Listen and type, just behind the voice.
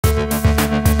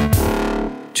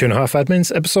Two and a Half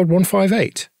Admins, episode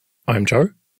 158. I'm Joe.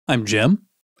 I'm Jim.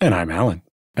 And I'm Alan.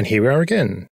 And here we are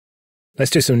again.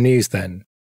 Let's do some news then.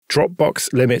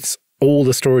 Dropbox limits all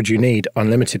the storage you need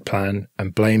unlimited plan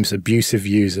and blames abusive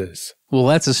users. Well,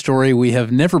 that's a story we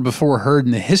have never before heard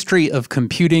in the history of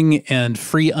computing and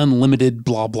free unlimited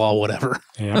blah, blah, whatever.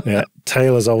 Yeah,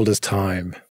 tale as old as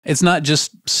time. It's not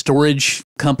just storage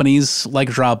companies like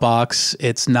Dropbox.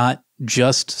 It's not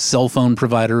just cell phone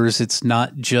providers. It's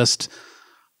not just,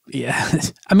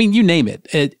 I mean, you name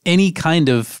it. Any kind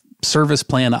of service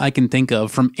plan I can think of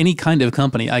from any kind of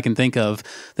company I can think of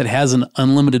that has an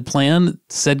unlimited plan,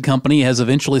 said company has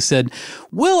eventually said,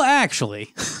 well,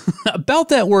 actually, about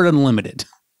that word unlimited,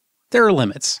 there are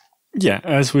limits. Yeah,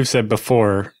 as we've said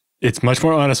before, it's much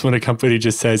more honest when a company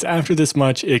just says, after this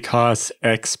much, it costs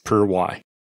X per Y.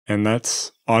 And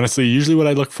that's honestly usually what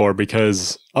I look for,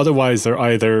 because otherwise they're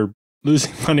either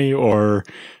losing money or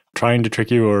trying to trick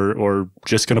you or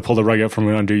just going to pull the rug out from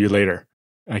under you later.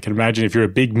 I can imagine if you're a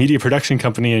big media production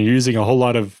company and you're using a whole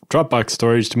lot of Dropbox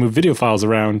storage to move video files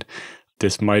around,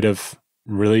 this might have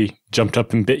really jumped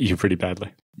up and bit you pretty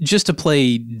badly. Just to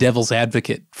play devil's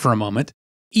advocate for a moment,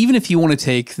 even if you want to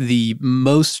take the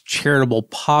most charitable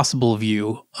possible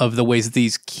view of the ways that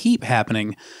these keep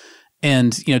happening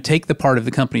and, take the part of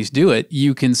the companies do it,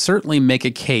 you can certainly make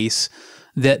a case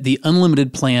that the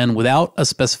unlimited plan without a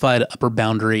specified upper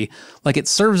boundary, like it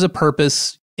serves a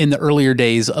purpose in the earlier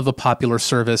days of a popular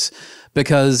service,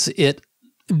 because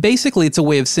it's a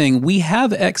way of saying we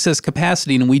have excess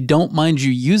capacity and we don't mind you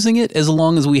using it as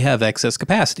long as we have excess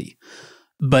capacity.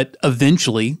 But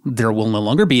eventually there will no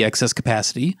longer be excess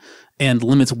capacity and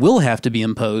limits will have to be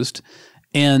imposed.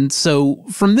 And so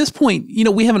from this point,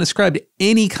 we haven't ascribed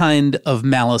any kind of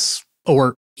malice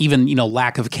or even,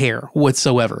 lack of care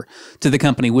whatsoever to the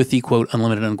company with the quote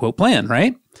unlimited unquote plan,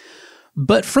 right?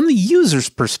 But from the user's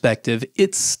perspective,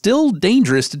 it's still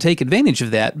dangerous to take advantage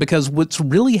of that, because what's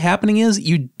really happening is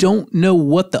you don't know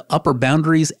what the upper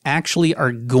boundaries actually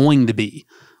are going to be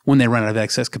when they run out of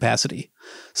excess capacity.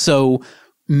 So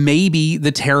maybe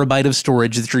the terabyte of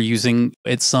storage that you're using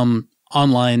at some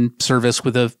online service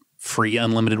with a free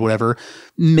unlimited whatever,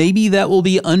 maybe that will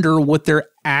be under what their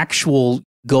actual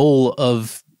goal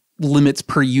of limits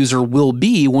per user will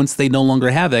be once they no longer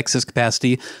have excess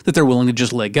capacity that they're willing to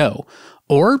just let go.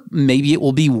 Or maybe it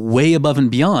will be way above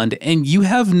and beyond, and you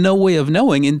have no way of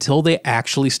knowing until they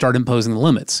actually start imposing the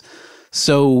limits.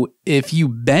 So if you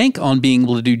bank on being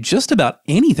able to do just about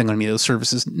anything on any of those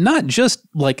services, not just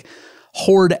like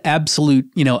hoard absolute,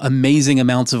 amazing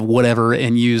amounts of whatever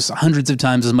and use hundreds of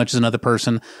times as much as another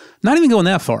person, not even going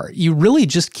that far. You really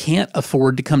just can't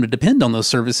afford to come to depend on those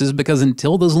services, because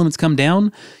until those limits come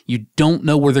down, you don't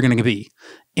know where they're going to be.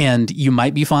 And you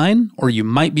might be fine or you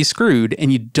might be screwed,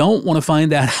 and you don't want to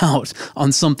find that out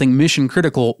on something mission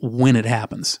critical when it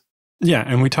happens. Yeah,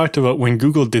 and we talked about when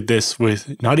Google did this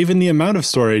with not even the amount of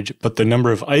storage, but the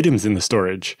number of items in the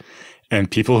storage.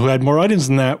 And people who had more items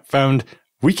than that found,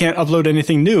 we can't upload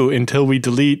anything new until we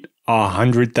delete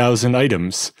 100,000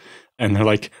 items. And they're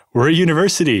like, we're a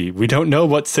university. We don't know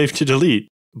what's safe to delete,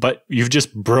 but you've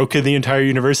just broken the entire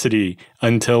university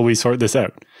until we sort this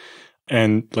out.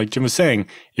 And like Jim was saying,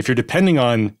 if you're depending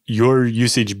on your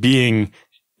usage being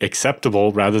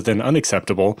acceptable rather than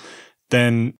unacceptable,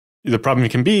 then the problem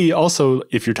can be also,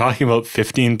 if you're talking about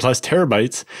 15 plus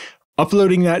terabytes,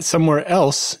 uploading that somewhere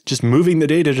else, just moving the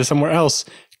data to somewhere else,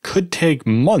 could take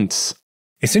months.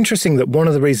 It's interesting that one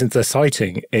of the reasons they're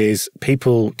citing is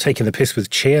people taking the piss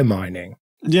with chair mining.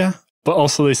 Yeah, but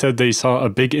also they said they saw a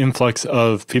big influx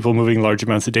of people moving large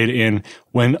amounts of data in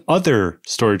when other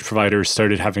storage providers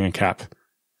started having a cap.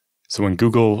 So when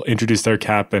Google introduced their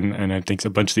cap, and I think a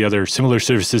bunch of the other similar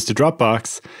services to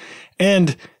Dropbox,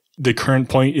 and the current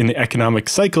point in the economic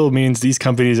cycle means these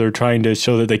companies are trying to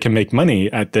show that they can make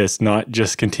money at this, not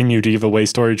just continue to give away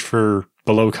storage for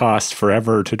below cost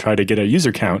forever to try to get a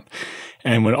user count.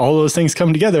 And when all those things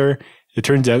come together, it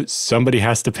turns out somebody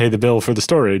has to pay the bill for the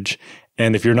storage.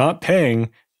 And if you're not paying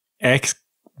X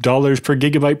dollars per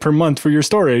gigabyte per month for your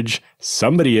storage,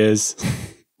 somebody is.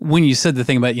 When you said the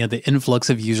thing about, the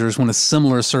influx of users when a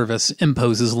similar service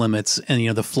imposes limits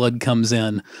and, the flood comes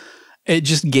in, it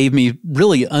just gave me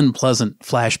really unpleasant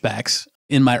flashbacks.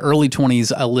 In my early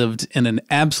 20s, I lived in an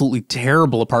absolutely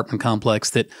terrible apartment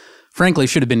complex that frankly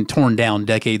should have been torn down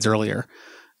decades earlier.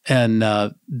 And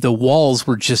the walls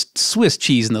were just Swiss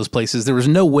cheese in those places. There was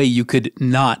no way you could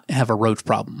not have a roach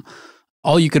problem.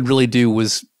 All you could really do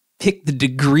was pick the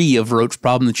degree of roach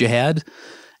problem that you had.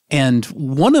 And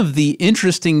one of the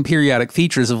interesting periodic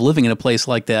features of living in a place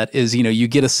like that is, you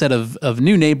get a set of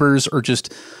new neighbors, or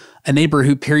just a neighbor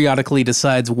who periodically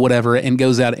decides whatever and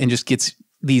goes out and just gets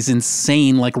these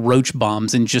insane like roach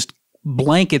bombs and just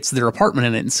blankets their apartment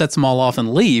in it and sets them all off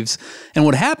and leaves. And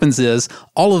what happens is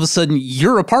all of a sudden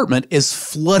your apartment is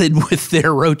flooded with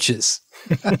their roaches.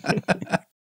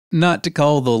 Not to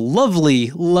call the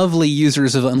lovely, lovely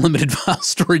users of unlimited file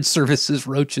storage services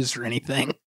roaches or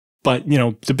anything. But,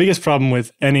 the biggest problem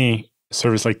with any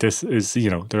service like this is,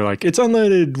 they're like, it's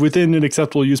unlimited within an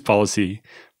acceptable use policy.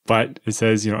 But it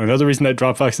says, another reason that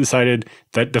Dropbox decided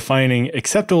that defining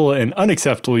acceptable and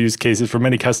unacceptable use cases for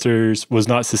many customers was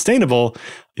not sustainable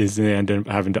is they end up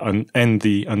having to end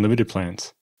the unlimited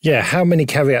plans. Yeah, how many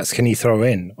caveats can you throw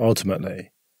in,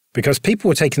 ultimately? Because people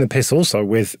were taking the piss also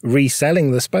with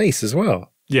reselling the space as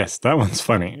well. Yes, that one's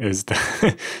funny, is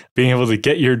being able to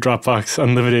get your Dropbox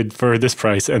unlimited for this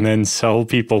price and then sell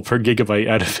people per gigabyte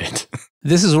out of it.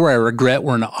 This is where I regret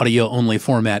we're an audio-only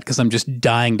format because I'm just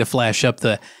dying to flash up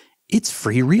it's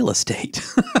free real estate.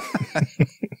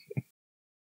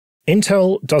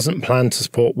 Intel doesn't plan to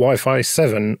support Wi-Fi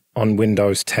 7 on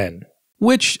Windows 10.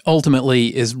 Which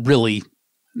ultimately is really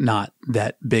not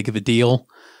that big of a deal.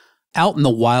 Out in the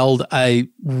wild, I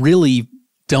really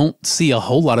don't see a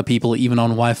whole lot of people even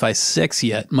on Wi-Fi 6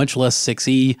 yet, much less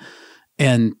 6E,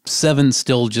 and 7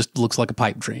 still just looks like a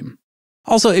pipe dream.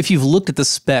 Also, if you've looked at the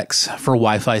specs for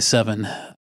Wi-Fi 7,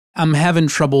 I'm having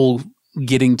trouble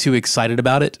getting too excited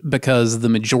about it because the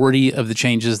majority of the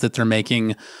changes that they're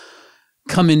making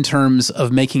come in terms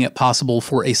of making it possible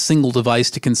for a single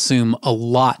device to consume a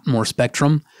lot more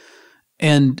spectrum.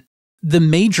 And the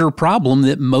major problem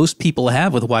that most people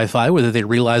have with Wi-Fi, whether they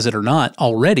realize it or not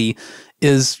already,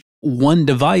 is one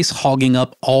device hogging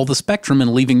up all the spectrum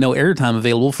and leaving no airtime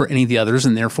available for any of the others,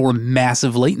 and therefore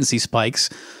massive latency spikes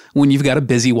when you've got a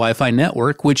busy Wi-Fi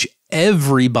network, which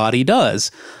everybody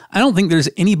does. I don't think there's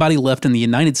anybody left in the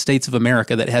United States of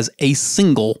America that has a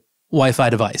single Wi-Fi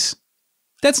device.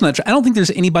 That's not true. I don't think there's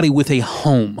anybody with a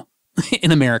home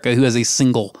in America who has a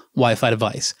single Wi-Fi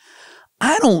device.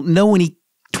 I don't know any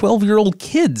 12-year-old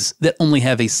kids that only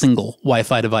have a single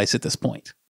Wi-Fi device at this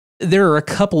point. There are a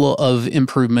couple of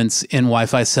improvements in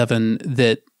Wi-Fi 7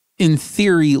 that, in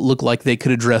theory, look like they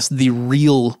could address the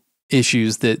real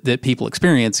issues that people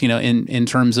experience, in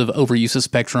terms of overuse of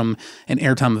spectrum and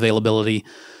airtime availability.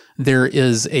 There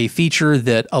is a feature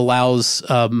that allows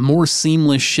more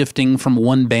seamless shifting from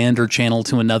one band or channel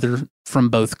to another from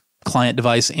both client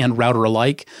device and router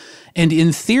alike. And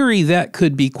in theory, that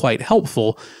could be quite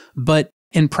helpful, but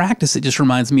in practice, it just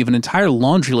reminds me of an entire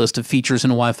laundry list of features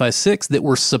in Wi-Fi 6 that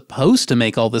were supposed to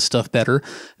make all this stuff better,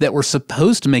 that were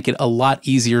supposed to make it a lot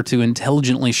easier to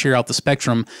intelligently share out the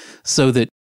spectrum so that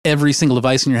every single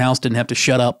device in your house didn't have to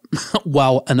shut up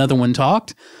while another one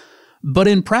talked. But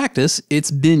in practice, it's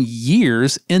been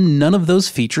years and none of those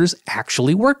features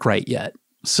actually work right yet.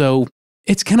 So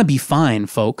it's going to be fine,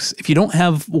 folks. If you don't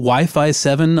have Wi-Fi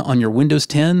 7 on your Windows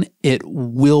 10, it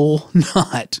will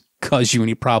not cause you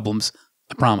any problems.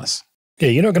 I promise. Yeah,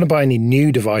 you're not going to buy any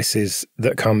new devices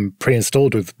that come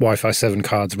pre-installed with Wi-Fi 7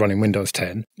 cards running Windows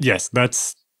 10. Yes,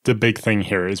 that's the big thing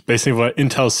here is basically what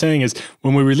Intel's saying is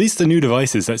when we release the new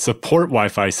devices that support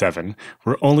Wi-Fi 7,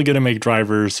 we're only going to make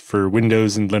drivers for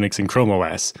Windows and Linux and Chrome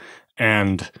OS.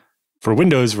 And for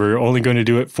Windows, we're only going to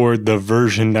do it for the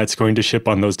version that's going to ship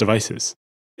on those devices.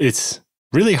 It's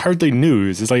really hardly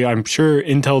news. It's like I'm sure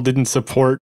Intel didn't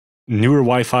support newer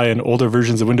Wi-Fi and older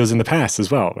versions of Windows in the past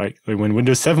as well, right? Like when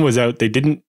Windows 7 was out, they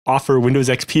didn't offer Windows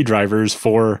XP drivers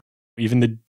for even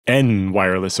the N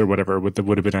wireless or whatever would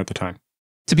have been at the time.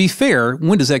 To be fair,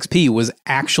 Windows XP was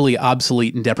actually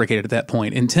obsolete and deprecated at that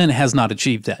point, and 10 has not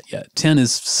achieved that yet. 10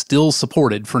 is still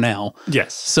supported for now.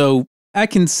 Yes. So I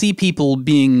can see people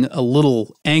being a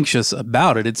little anxious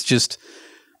about it. It's just,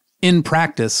 in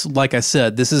practice, like I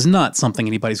said, this is not something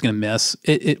anybody's going to miss.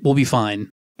 It will be fine.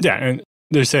 Yeah, and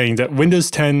they're saying that Windows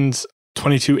 10's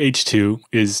 22H2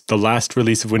 is the last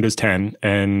release of Windows 10,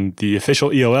 and the official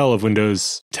EOL of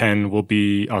Windows 10 will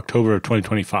be October of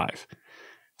 2025.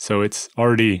 So it's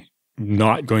already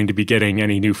not going to be getting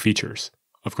any new features.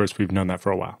 Of course, we've known that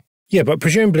for a while. Yeah, but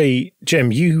presumably,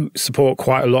 Jim, you support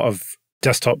quite a lot of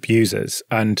desktop users,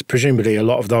 and presumably a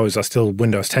lot of those are still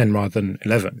Windows 10 rather than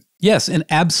 11. Yes, and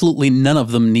absolutely none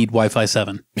of them need Wi-Fi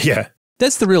 7. Yeah.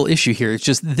 That's the real issue here. It's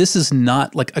just this is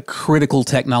not like a critical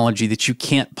technology that you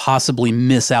can't possibly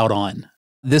miss out on.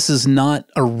 This is not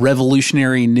a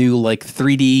revolutionary new like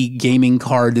 3D gaming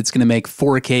card that's going to make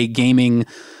 4K gaming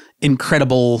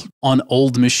incredible on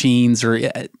old machines. Or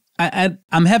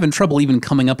I'm having trouble even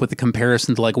coming up with a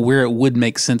comparison to like where it would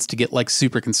make sense to get like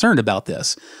super concerned about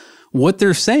this. What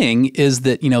they're saying is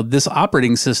that, this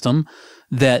operating system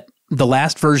that the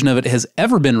last version of it has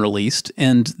ever been released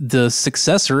and the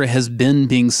successor has been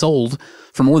being sold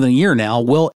for more than a year now.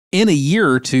 Well, in a year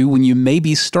or two, when you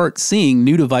maybe start seeing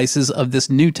new devices of this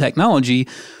new technology,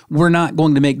 we're not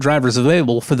going to make drivers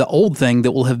available for the old thing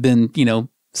that will have been,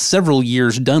 several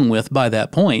years done with by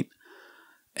that point.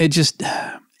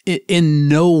 In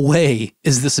no way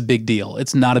is this a big deal.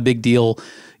 It's not a big deal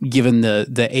given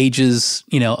the ages,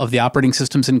 of the operating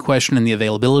systems in question and the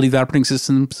availability of the operating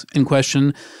systems in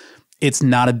question. It's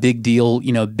not a big deal,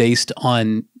 based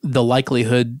on the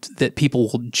likelihood that people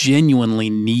will genuinely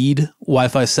need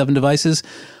Wi-Fi 7 devices.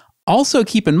 Also,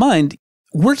 keep in mind,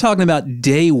 we're talking about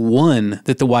day one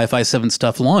that the Wi-Fi 7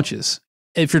 stuff launches.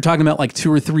 If you're talking about like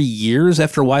 2 or 3 years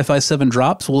after Wi-Fi 7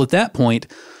 drops, well, at that point,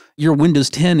 your Windows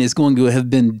 10 is going to have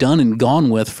been done and gone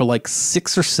with for like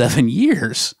 6 or 7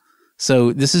 years.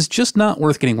 So this is just not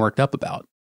worth getting worked up about.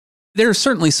 There are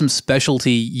certainly some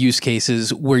specialty use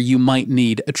cases where you might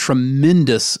need a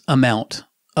tremendous amount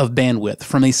of bandwidth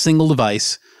from a single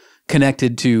device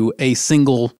connected to a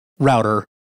single router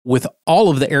with all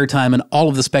of the airtime and all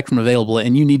of the spectrum available,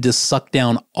 and you need to suck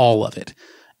down all of it.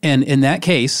 And in that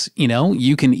case,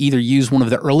 you can either use one of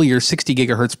the earlier 60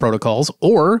 gigahertz protocols,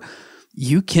 or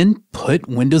you can put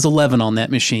Windows 11 on that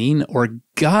machine, or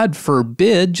God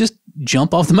forbid, just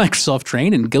jump off the Microsoft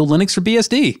train and go Linux or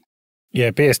BSD.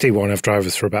 Yeah, BSD won't have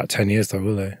drivers for about 10 years though,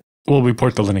 will they? Well, we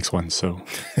port the Linux one, so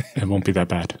it won't be that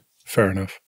bad. Fair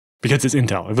enough. Because it's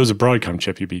Intel. If it was a Broadcom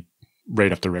chip, you'd be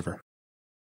right up the river.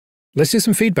 Let's do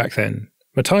some feedback then.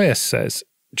 Matthias says,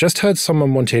 just heard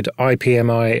someone wanted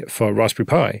IPMI for Raspberry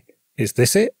Pi. Is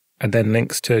this it? And then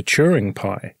links to Turing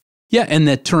Pi. Yeah, and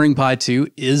that Turing Pi 2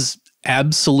 is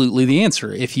absolutely the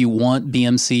answer. If you want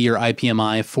BMC or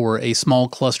IPMI for a small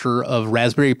cluster of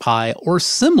Raspberry Pi or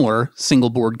similar single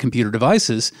board computer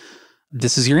devices,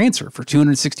 this is your answer. For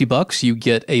 $260, you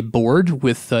get a board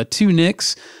with 2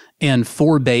 NICs and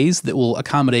 4 bays that will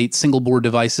accommodate single board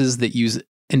devices that use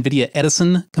NVIDIA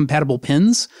Edison compatible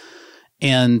pins.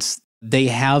 And they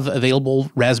have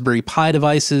available Raspberry Pi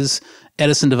devices,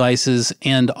 Edison devices,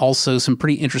 and also some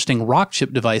pretty interesting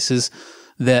Rockchip devices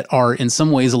that are in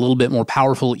some ways a little bit more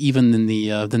powerful even than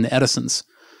the Edisons.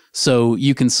 So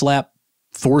you can slap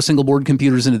 4 single board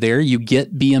computers into there. You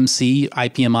get BMC,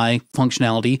 IPMI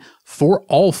functionality for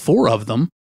all 4 of them,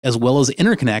 as well as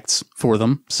interconnects for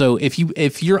them. So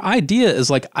if your idea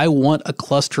is like, I want a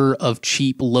cluster of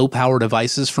cheap, low-power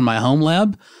devices for my home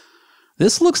lab,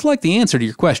 this looks like the answer to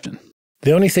your question.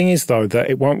 The only thing is, though,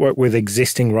 that it won't work with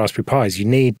existing Raspberry Pis. You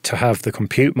need to have the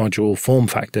compute module form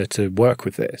factor to work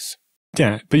with this.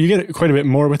 Yeah, but you get quite a bit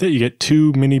more with it. You get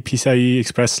 2 mini PCIe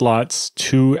Express slots,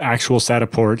 2 actual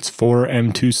SATA ports, 4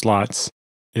 M2 slots.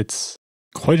 It's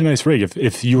quite a nice rig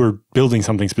if you were building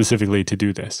something specifically to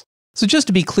do this. So just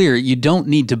to be clear, you don't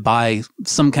need to buy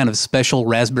some kind of special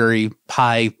Raspberry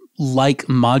Pi-like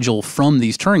module from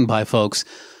these Turing Pi folks.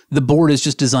 The board is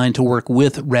just designed to work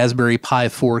with Raspberry Pi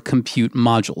 4 compute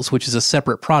modules, which is a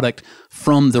separate product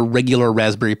from the regular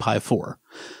Raspberry Pi 4.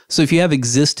 So if you have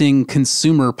existing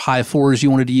consumer Pi 4s you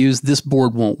wanted to use, this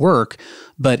board won't work.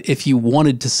 But if you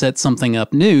wanted to set something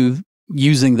up new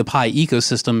using the Pi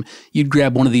ecosystem, you'd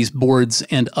grab one of these boards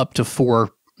and up to 4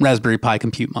 Raspberry Pi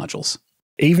compute modules.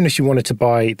 Even if you wanted to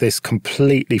buy this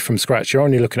completely from scratch, you're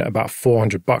only looking at about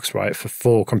 $400, right, for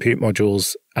 4 compute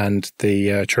modules and the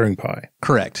Turing Pi.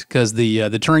 Correct, because the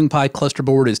Turing Pi cluster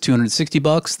board is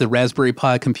 $260. The Raspberry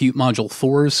Pi compute module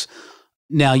 4s.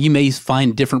 Now, you may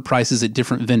find different prices at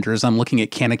different vendors. I'm looking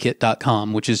at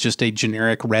Canakit.com, which is just a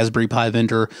generic Raspberry Pi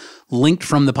vendor linked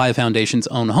from the Pi Foundation's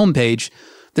own homepage.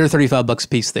 They're $35 a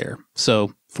piece there.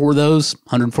 So for those,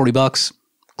 $140.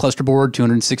 Cluster board,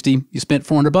 $260. You spent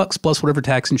 $400 plus whatever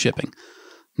tax and shipping.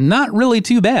 Not really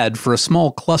too bad for a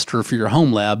small cluster for your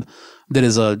home lab that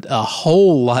is a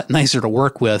whole lot nicer to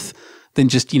work with than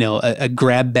just, a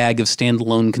grab bag of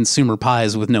standalone consumer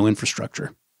Pis with no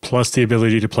infrastructure. Plus the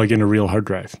ability to plug in a real hard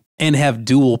drive. And have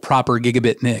dual proper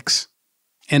gigabit NICs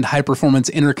and high-performance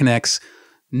interconnects,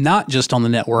 not just on the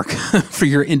network for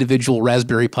your individual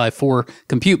Raspberry Pi 4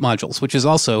 compute modules, which is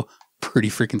also pretty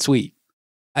freaking sweet.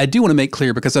 I do want to make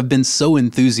clear, because I've been so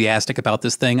enthusiastic about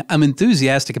this thing, I'm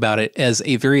enthusiastic about it as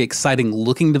a very exciting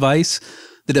looking device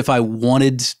that if I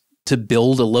wanted to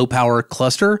build a low-power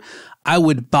cluster, I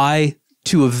would buy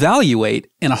to evaluate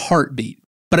in a heartbeat.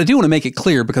 But I do want to make it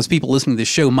clear, because people listening to this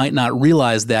show might not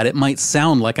realize that. It might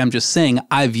sound like I'm just saying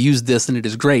I've used this and it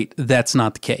is great. That's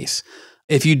not the case.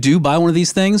 If you do buy one of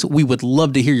these things, we would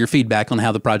love to hear your feedback on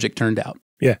how the project turned out.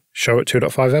 Yeah, show at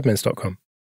 2.5admins.com.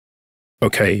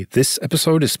 Okay, this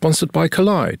episode is sponsored by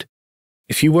Kolide.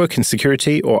 If you work in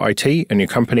security or IT and your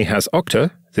company has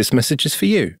Okta, this message is for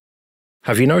you.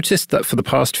 Have you noticed that for the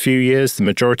past few years, the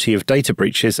majority of data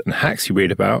breaches and hacks you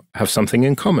read about have something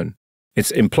in common?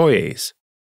 It's employees.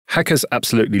 Hackers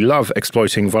absolutely love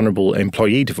exploiting vulnerable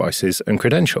employee devices and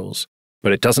credentials,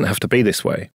 but it doesn't have to be this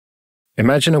way.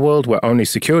 Imagine a world where only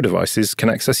secure devices can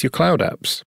access your cloud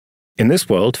apps. In this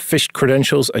world, phished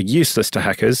credentials are useless to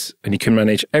hackers, and you can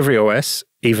manage every OS,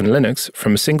 even Linux,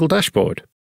 from a single dashboard.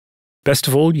 Best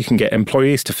of all, you can get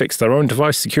employees to fix their own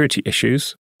device security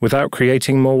issues without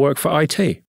creating more work for IT.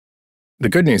 The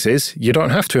good news is, you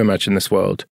don't have to imagine this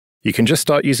world. You can just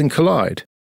start using Kolide.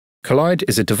 Kolide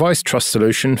is a device trust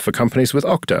solution for companies with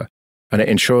Okta, and it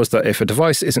ensures that if a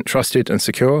device isn't trusted and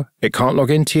secure, it can't log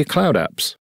into your cloud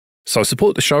apps. So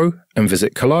support the show and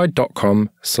visit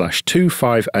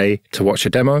kolide.com/25A to watch a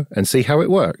demo and see how it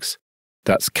works.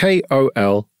 That's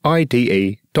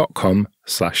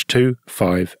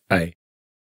KOLIDE.com/25A.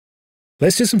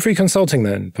 Let's do some free consulting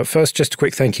then, but first just a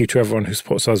quick thank you to everyone who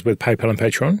supports us with PayPal and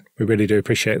Patreon. We really do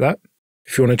appreciate that.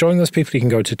 If you want to join those people, you can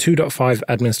go to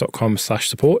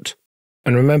 2.5admins.com/support.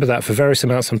 And remember that for various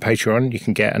amounts on Patreon, you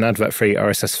can get an advert-free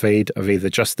RSS feed of either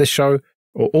just this show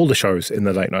or all the shows in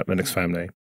the Late Night Linux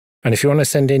family. And if you want to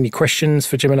send in your questions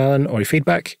for Jim and Alan or your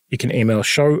feedback, you can email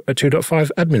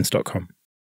show@2.5admins.com.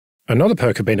 Another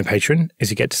perk of being a patron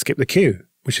is you get to skip the queue,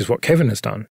 which is what Kevin has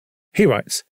done. He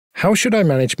writes, "How should I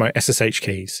manage my SSH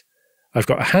keys? I've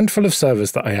got a handful of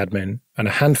servers that I admin and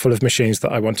a handful of machines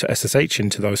that I want to SSH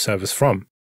into those servers from.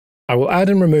 I will add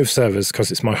and remove servers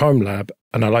because it's my home lab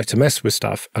and I like to mess with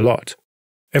stuff a lot.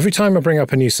 Every time I bring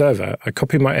up a new server, I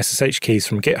copy my SSH keys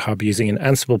from GitHub using an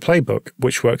Ansible playbook,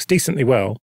 which works decently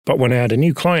well, but when I add a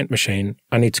new client machine,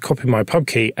 I need to copy my pub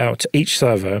key out to each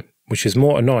server, which is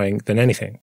more annoying than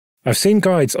anything. I've seen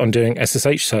guides on doing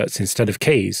SSH certs instead of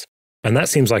keys, and that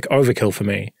seems like overkill for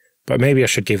me, but maybe I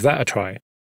should give that a try.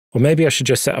 Or maybe I should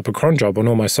just set up a cron job on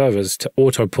all my servers to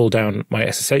auto-pull down my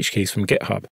SSH keys from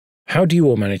GitHub. How do you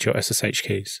all manage your SSH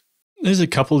keys?" There's a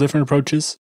couple different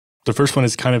approaches. The first one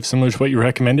is kind of similar to what you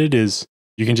recommended, is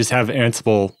you can just have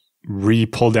Ansible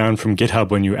re-pull down from GitHub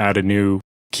when you add a new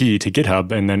key to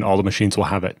GitHub, and then all the machines will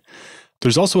have it.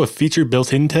 There's also a feature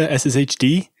built into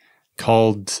SSHD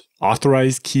called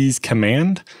Authorized Keys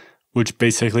Command, which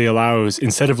basically allows,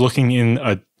 instead of looking in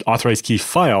a authorized key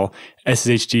file,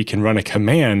 SSHD can run a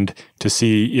command to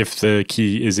see if the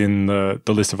key is in the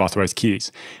list of authorized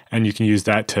keys. And you can use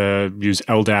that to use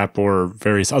LDAP or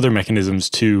various other mechanisms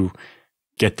to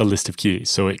get the list of keys.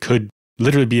 So it could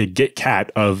literally be a git cat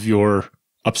of your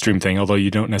upstream thing, although you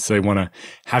don't necessarily want to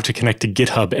have to connect to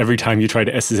GitHub every time you try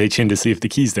to SSH in to see if the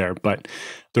key's there. But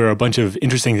there are a bunch of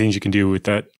interesting things you can do with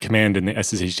that command in the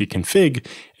SSHD config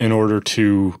in order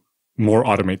to more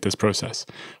automate this process.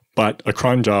 But a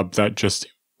cron job that just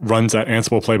runs that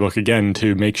Ansible playbook again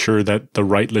to make sure that the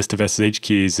right list of SSH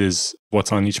keys is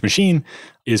what's on each machine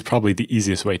is probably the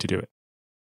easiest way to do it.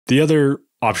 The other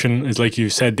option is, like you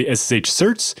said, the SSH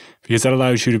certs, because that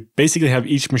allows you to basically have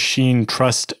each machine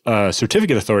trust a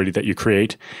certificate authority that you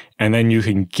create, and then you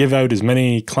can give out as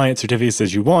many client certificates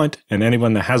as you want, and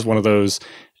anyone that has one of those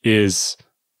is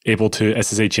able to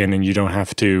SSH in, and you don't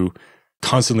have to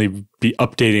constantly be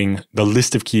updating the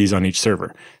list of keys on each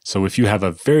server. So if you have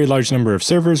a very large number of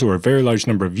servers or a very large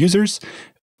number of users,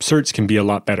 certs can be a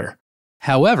lot better.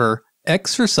 However,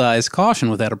 exercise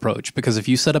caution with that approach, because if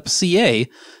you set up a CA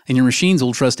and your machines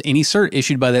will trust any cert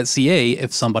issued by that CA,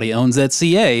 if somebody owns that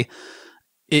CA,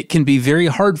 it can be very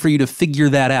hard for you to figure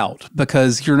that out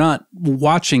because you're not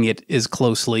watching it as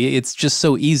closely. It's just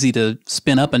so easy to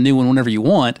spin up a new one whenever you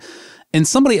want. And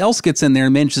somebody else gets in there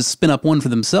and manages to spin up one for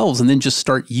themselves and then just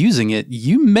start using it,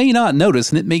 you may not notice,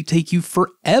 and it may take you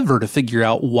forever to figure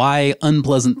out why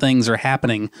unpleasant things are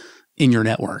happening in your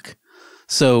network.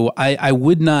 So I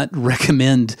would not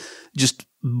recommend just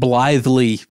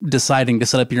blithely deciding to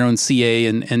set up your own CA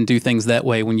and do things that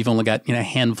way when you've only got a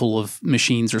handful of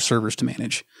machines or servers to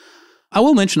manage. I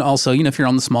will mention also, if you're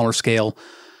on the smaller scale,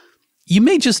 you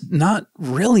may just not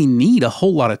really need a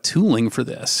whole lot of tooling for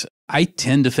this. I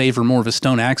tend to favor more of a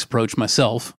stone axe approach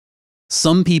myself.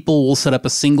 Some people will set up a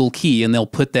single key and they'll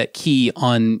put that key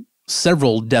on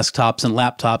several desktops and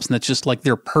laptops, and that's just like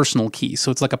their personal key.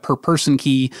 So it's like a per person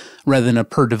key rather than a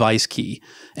per device key.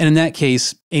 And in that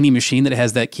case, any machine that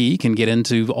has that key can get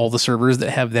into all the servers that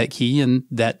have that key, and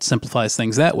that simplifies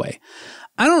things that way.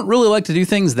 I don't really like to do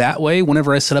things that way.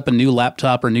 Whenever I set up a new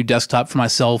laptop or new desktop for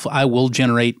myself, I will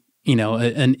generate,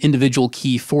 an individual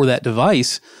key for that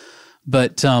device.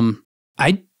 But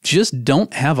I just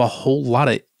don't have a whole lot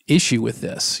of issue with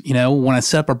this. When I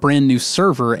set up a brand new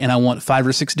server and I want 5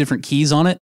 or 6 different keys on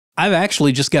it, I've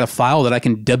actually just got a file that I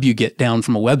can wget down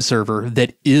from a web server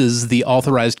that is the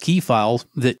authorized key file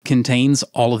that contains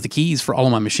all of the keys for all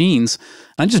of my machines.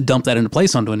 I just dump that into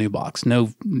place onto a new box. No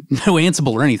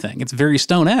Ansible or anything. It's very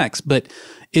StoneX, but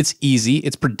it's easy.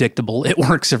 It's predictable. It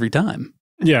works every time.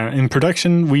 Yeah, in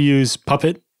production, we use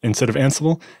Puppet instead of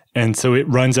Ansible. And so it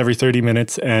runs every 30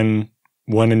 minutes. And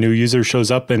when a new user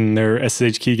shows up and their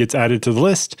SSH key gets added to the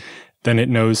list, then it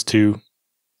knows to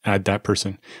add that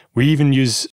person. We even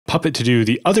use Puppet to do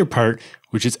the other part,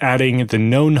 which is adding the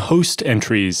known host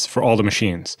entries for all the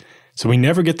machines. So we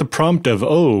never get the prompt of,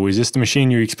 oh, is this the machine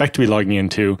you expect to be logging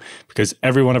into? Because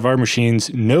every one of our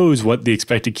machines knows what the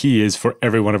expected key is for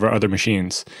every one of our other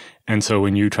machines. And so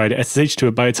when you try to SSH to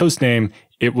it by its host name,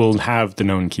 it will have the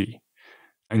known key.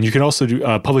 And you can also do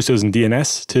publish those in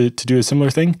DNS to do a similar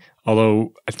thing.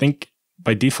 Although I think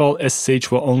by default,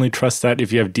 SSH will only trust that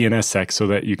if you have DNSSEC so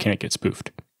that you can't get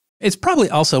spoofed. It's probably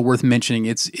also worth mentioning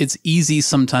it's easy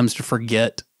sometimes to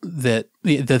forget that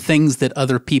the things that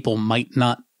other people might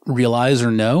not realize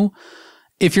or know.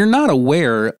 If you're not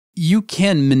aware, you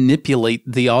can manipulate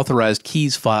the authorized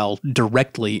keys file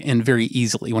directly and very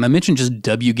easily. When I mentioned just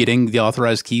wgetting the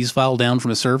authorized keys file down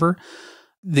from a server,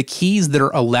 the keys that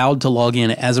are allowed to log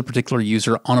in as a particular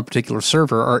user on a particular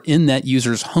server are in that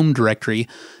user's home directory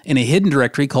in a hidden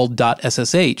directory called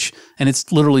 .ssh, and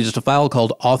it's literally just a file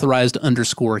called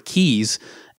authorized_keys,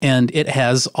 and it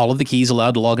has all of the keys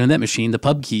allowed to log into that machine, the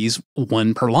pub keys,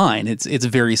 one per line. It's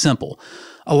very simple.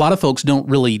 A lot of folks don't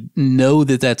really know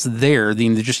that that's there.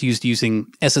 They're just using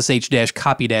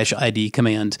ssh-copy-id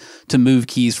command to move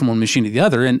keys from one machine to the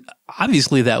other. And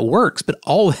obviously that works, but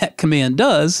all that command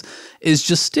does is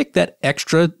just stick that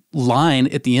extra line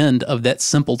at the end of that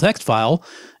simple text file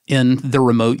in the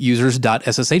remote users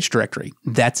 .ssh directory.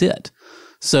 That's it.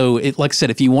 So like I said,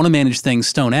 if you want to manage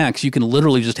things StoneX, you can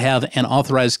literally just have an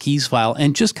authorized keys file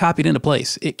and just copy it into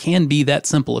place. It can be that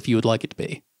simple if you would like it to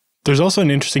be. There's also an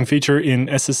interesting feature in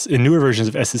newer versions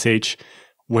of SSH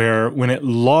where when it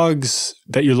logs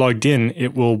that you logged in,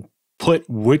 it will put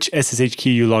which SSH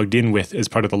key you logged in with as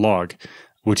part of the log,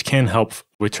 which can help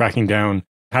with tracking down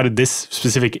how did this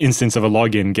specific instance of a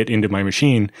login get into my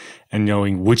machine and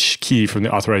knowing which key from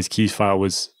the authorized keys file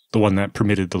was the one that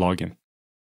permitted the login.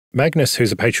 Magnus,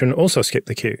 who's a patron, also skipped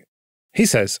the queue. He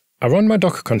says, I run my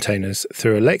Docker containers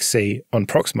through a LXC on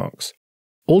Proxmox.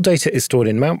 All data is stored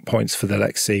in mount points for the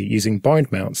LXC using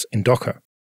bind mounts in Docker.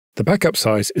 The backup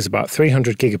size is about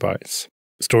 300 gigabytes,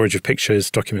 storage of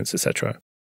pictures, documents, etc.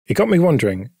 It got me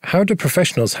wondering, how do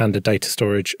professionals handle data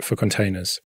storage for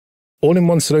containers? All in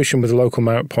one solution with local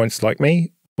mount points like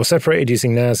me, or separated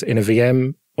using NAS in a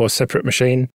VM or separate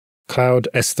machine, cloud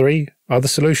S3 are the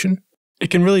solution?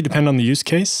 It can really depend on the use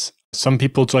case. Some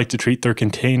people like to treat their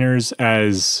containers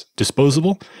as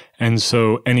disposable, and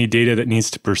so any data that needs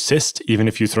to persist, even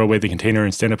if you throw away the container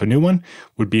and stand up a new one,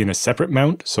 would be in a separate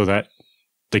mount so that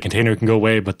the container can go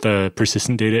away, but the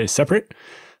persistent data is separate.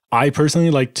 I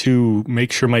personally like to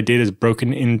make sure my data is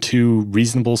broken into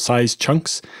reasonable sized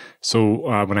chunks,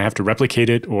 so when I have to replicate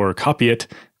it or copy it,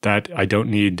 that I don't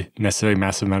need necessarily a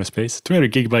massive amount of space.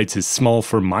 300 gigabytes is small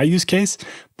for my use case,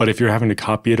 but if you're having to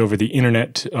copy it over the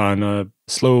internet on a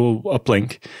slow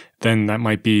uplink, then that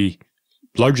might be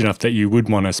large enough that you would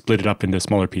want to split it up into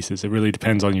smaller pieces. It really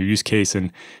depends on your use case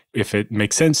and if it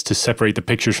makes sense to separate the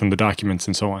pictures from the documents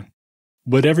and so on.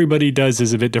 What everybody does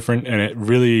is a bit different, and it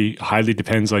really highly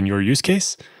depends on your use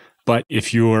case. But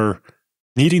if you're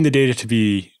needing the data to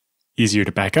be easier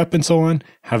to back up and so on,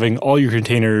 having all your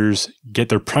containers get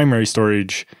their primary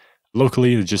storage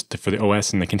locally, just for the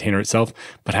OS and the container itself,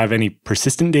 but have any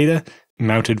persistent data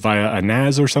mounted via a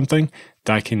NAS or something,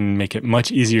 that can make it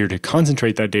much easier to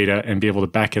concentrate that data and be able to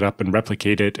back it up and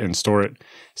replicate it and store it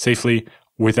safely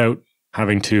without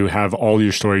having to have all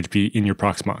your storage be in your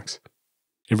Proxmox.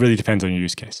 It really depends on your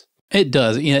use case. It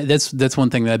does. That's one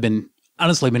thing that I've been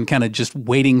kind of just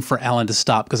waiting for Alan to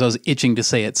stop because I was itching to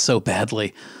say it so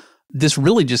badly. This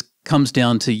really just comes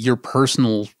down to your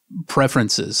personal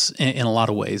preferences in a lot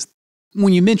of ways.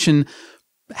 When you mention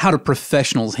how do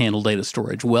professionals handle data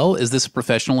storage, well, is this a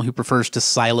professional who prefers to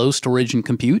silo storage and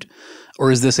compute?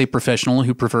 Or is this a professional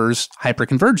who prefers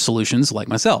hyperconverged solutions like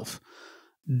myself?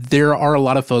 There are a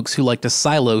lot of folks who like to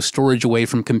silo storage away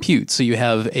from compute. So you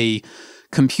have a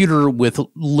computer with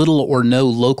little or no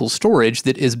local storage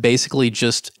that is basically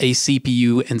just a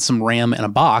CPU and some RAM and a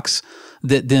box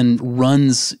that then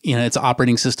runs its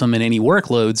operating system and any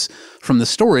workloads from the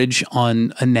storage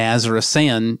on a NAS or a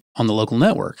SAN on the local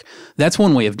network. That's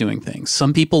one way of doing things.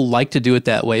 Some people like to do it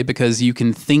that way because you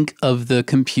can think of the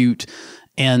compute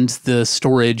and the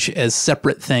storage as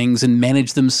separate things and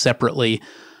manage them separately.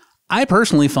 I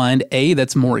personally find, A,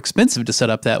 that's more expensive to set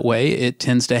up that way. It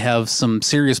tends to have some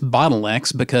serious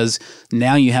bottlenecks because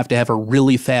now you have to have a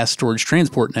really fast storage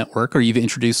transport network, or you've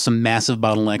introduced some massive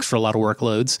bottlenecks for a lot of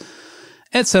workloads,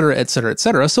 et cetera, et cetera, et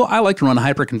cetera. So I like to run a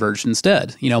hyperconverged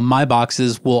instead. My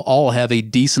boxes will all have a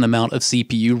decent amount of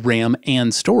CPU, RAM,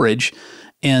 and storage.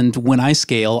 And when I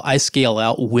scale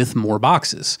out with more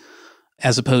boxes,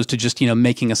 as opposed to just,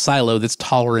 making a silo that's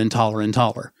taller and taller and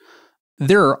taller.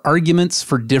 There are arguments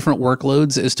for different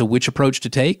workloads as to which approach to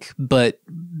take, but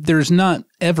there's not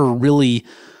ever really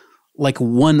like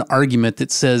one argument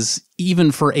that says,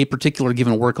 even for a particular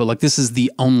given workload, like this is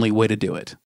the only way to do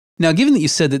it. Now, given that you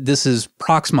said that this is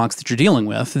Proxmox that you're dealing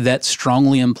with, that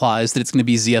strongly implies that it's going to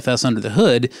be ZFS under the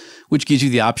hood, which gives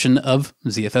you the option of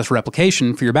ZFS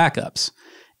replication for your backups.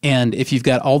 And if you've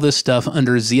got all this stuff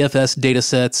under ZFS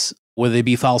datasets, whether they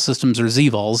be file systems or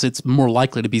ZVols, it's more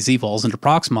likely to be ZVols under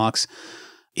Proxmox.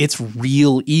 It's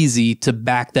real easy to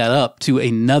back that up to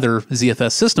another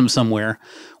ZFS system somewhere,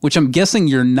 which I'm guessing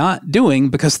you're not doing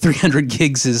because 300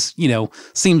 gigs is,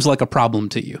 seems like a problem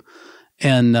to you.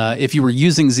 And if you were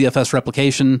using ZFS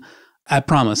replication, I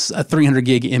promise a 300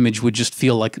 gig image would just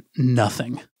feel like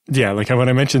nothing. Yeah, like when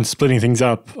I mentioned splitting things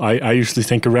up, I usually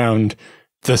think around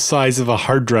the size of a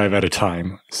hard drive at a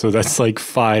time. So that's like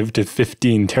 5 to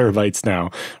 15 terabytes now,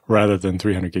 rather than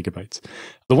 300 gigabytes.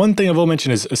 The one thing I will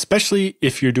mention is, especially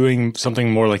if you're doing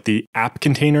something more like the app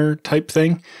container type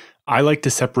thing, I like to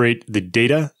separate the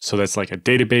data. So that's like a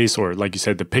database, or like you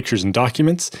said, the pictures and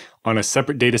documents on a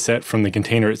separate data set from the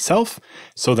container itself,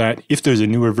 so that if there's a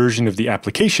newer version of the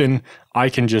application, I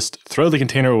can just throw the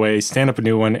container away, stand up a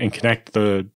new one, and connect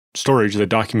the storage, the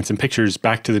documents and pictures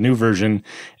back to the new version,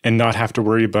 and not have to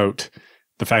worry about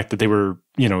the fact that they were,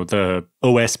 the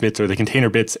OS bits or the container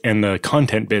bits and the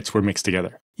content bits were mixed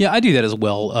together. Yeah, I do that as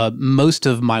well. Most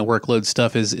of my workload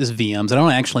stuff is VMs. I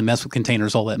don't actually mess with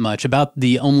containers all that much. About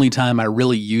the only time I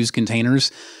really use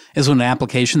containers is when an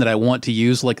application that I want to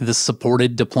use, like the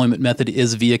supported deployment method,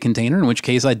 is via container, in which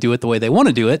case I do it the way they want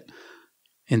to do it,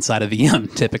 inside a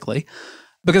VM typically.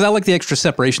 Because I like the extra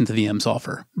separation the VMs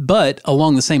offer. But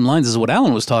along the same lines as what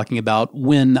Alan was talking about,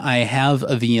 when I have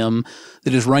a VM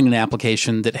that is running an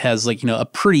application that has a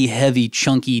pretty heavy,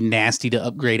 chunky, nasty to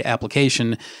upgrade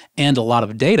application and a lot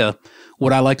of data,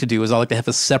 what I like to do is I like to have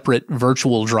a separate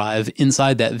virtual drive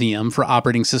inside that VM for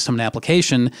operating system and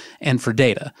application and for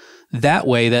data. That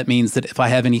way, that means that if I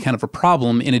have any kind of a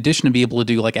problem, in addition to be able to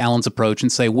do like Alan's approach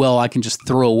and say, well, I can just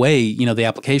throw away, the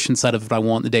application side of it if I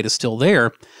want, the data's still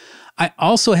there, I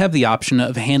also have the option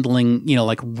of handling,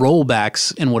 like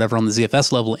rollbacks and whatever on the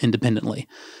ZFS level independently.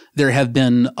 There have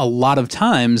been a lot of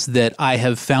times that I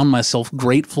have found myself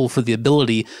grateful for the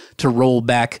ability to roll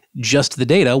back just the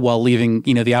data while leaving,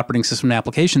 the operating system and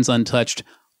applications untouched,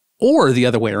 or the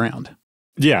other way around.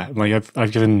 Yeah, like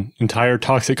I've given entire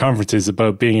talks at conferences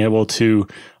about being able to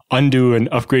undo an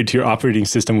upgrade to your operating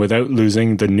system without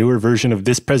losing the newer version of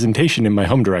this presentation in my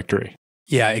home directory.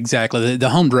 Yeah, exactly. The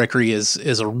home directory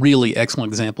is a really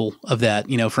excellent example of that,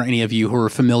 for any of you who are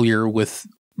familiar with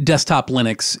desktop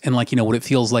Linux and what it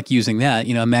feels like using that.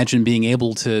 Imagine being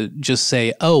able to just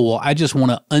say, oh, well, I just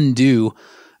want to undo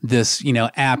this,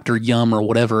 apt or yum or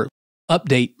whatever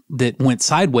update that went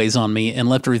sideways on me and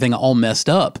left everything all messed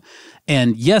up.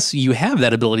 And yes, you have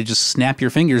that ability to just snap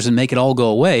your fingers and make it all go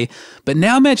away. But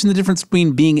now imagine the difference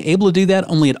between being able to do that,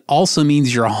 only it also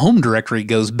means your home directory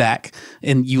goes back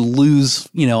and you lose,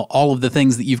 all of the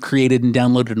things that you've created and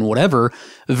downloaded and whatever,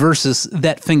 versus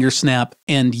that finger snap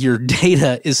and your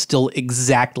data is still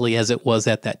exactly as it was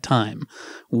at that time.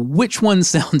 Which one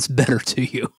sounds better to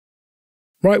you?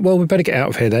 Right, well, we better get out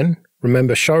of here then.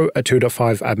 Remember,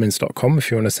 show@2.5admins.com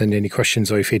if you want to send any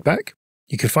questions or your feedback.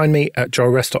 You can find me at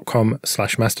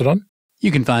joelrest.com/mastodon.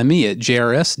 You can find me at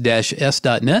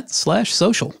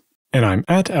jrs-s.net/social. And I'm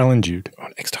at Alan Jude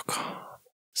on x.com.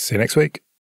 See you next week.